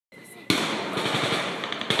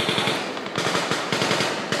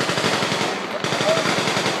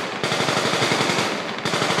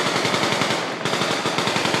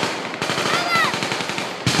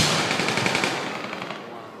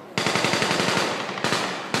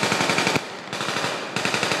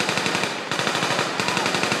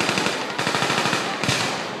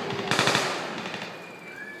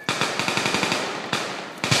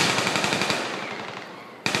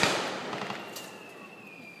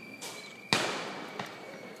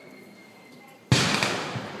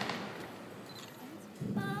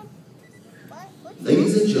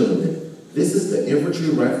and gentlemen, this is the Infantry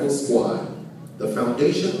Rifle Squad, the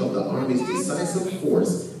foundation of the Army's decisive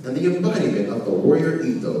force and the embodiment of the warrior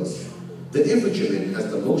ethos. The infantryman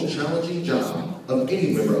has the most challenging job of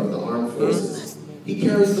any member of the armed forces. He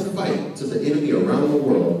carries the fight to the enemy around the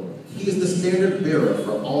world. He is the standard bearer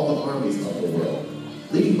for all the armies of the world,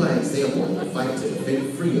 leading by example in the fight to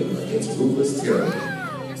defend freedom against ruthless tyranny.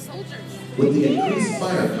 With the increased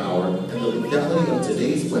firepower and the lethality of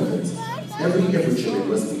today's weapons, every infantryman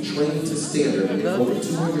must be trained to standard in over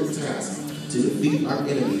 200 tasks to defeat our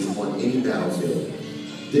enemies on any battlefield.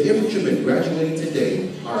 The infantrymen graduating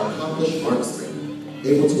today are accomplished marksmen,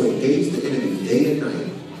 able to engage the enemy day and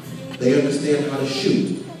night. They understand how to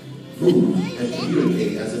shoot, move, and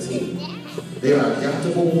communicate as a team. They are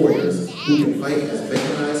adaptable warriors who can fight as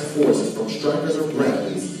mechanized forces from strikers or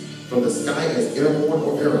bradleys, from the sky as airborne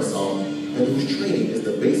or air assault, and whose training is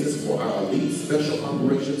the basis for our elite Special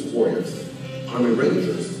Operations warriors, Army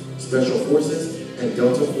Rangers, Special Forces, and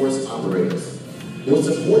Delta Force operators. Most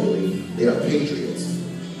importantly, they are patriots,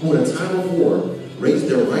 who in a time of war raised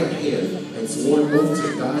their right hand and swore an oath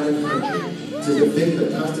to God and country to defend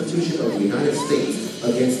the Constitution of the United States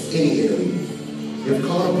against any enemy. If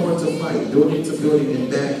called upon to fight building to building in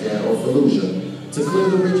Baghdad or Fallujah, to clear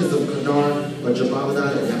the ridges of Kunar or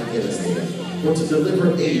Jabaladad in Afghanistan, or to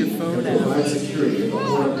deliver aid and provide security in the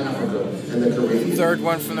Horn of Africa and the Caribbean. Third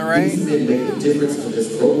one from the right. These men make the difference in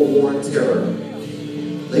this global war on terror.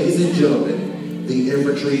 Ladies and gentlemen, the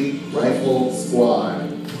Infantry Rifle Squad.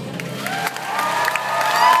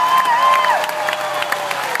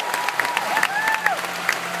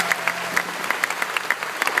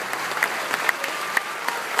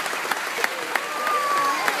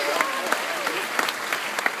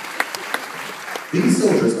 These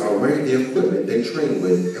soldiers are wearing the equipment they train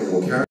with and will carry